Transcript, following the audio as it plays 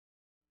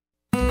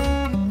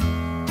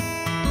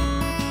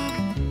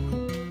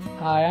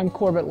Hi, I'm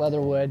Corbett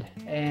Leatherwood,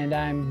 and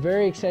I'm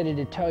very excited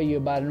to tell you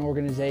about an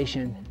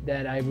organization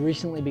that I've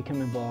recently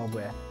become involved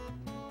with,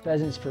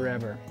 Pheasants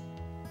Forever.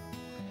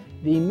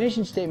 The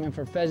mission statement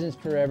for Pheasants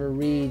Forever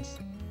reads,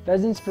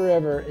 "Pheasants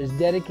Forever is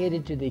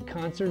dedicated to the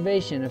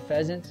conservation of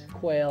pheasants,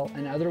 quail,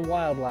 and other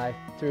wildlife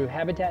through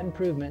habitat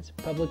improvements,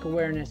 public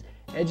awareness,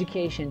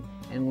 education,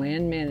 and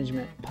land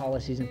management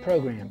policies and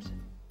programs."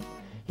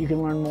 You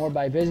can learn more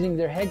by visiting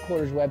their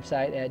headquarters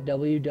website at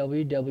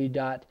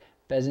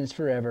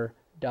www.pheasantsforever.org.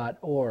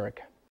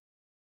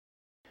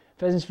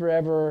 Pheasants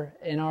Forever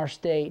in our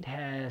state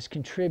has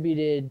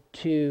contributed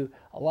to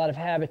a lot of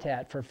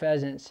habitat for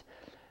pheasants,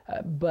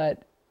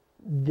 but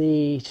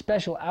the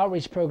special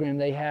outreach program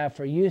they have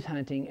for youth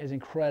hunting is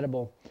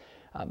incredible.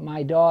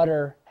 My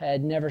daughter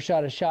had never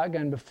shot a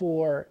shotgun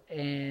before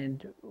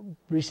and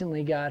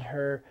recently got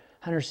her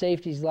hunter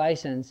safety's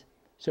license,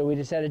 so we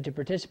decided to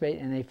participate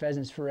in a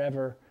Pheasants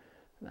Forever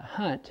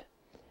hunt.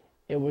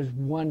 It was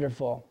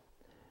wonderful.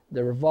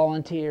 There were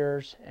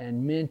volunteers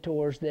and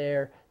mentors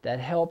there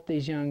that helped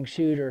these young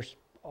shooters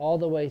all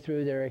the way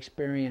through their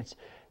experience.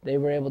 They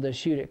were able to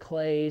shoot at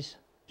clays,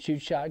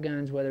 shoot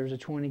shotguns, whether it was a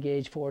 20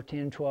 gauge, 4,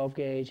 10, 12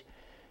 gauge.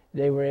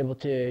 They were able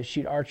to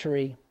shoot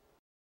archery.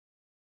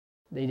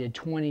 They did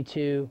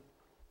 22.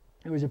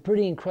 It was a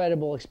pretty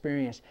incredible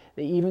experience.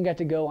 They even got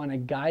to go on a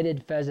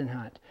guided pheasant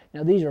hunt.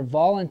 Now these are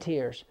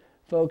volunteers,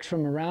 folks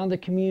from around the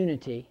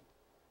community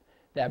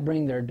that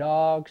bring their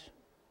dogs.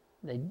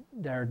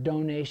 There are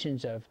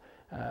donations of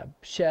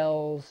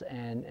shells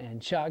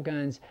and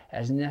shotguns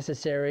as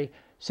necessary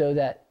so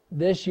that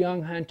this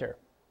young hunter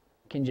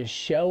can just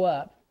show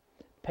up,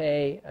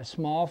 pay a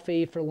small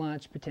fee for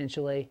lunch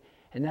potentially,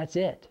 and that's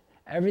it.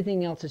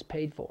 Everything else is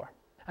paid for.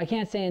 I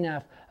can't say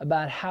enough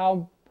about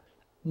how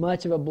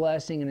much of a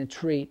blessing and a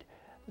treat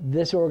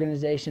this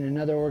organization and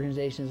other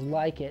organizations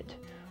like it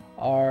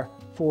are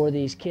for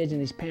these kids and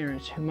these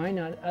parents who might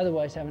not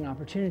otherwise have an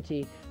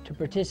opportunity to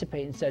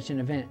participate in such an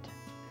event.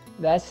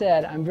 That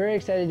said, I'm very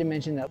excited to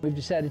mention that we've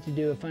decided to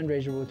do a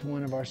fundraiser with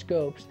one of our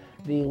scopes,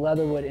 the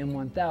Leatherwood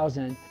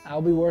M1000.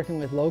 I'll be working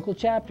with local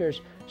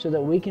chapters so that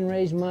we can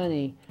raise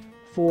money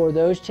for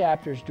those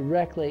chapters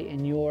directly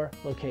in your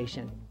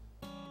location.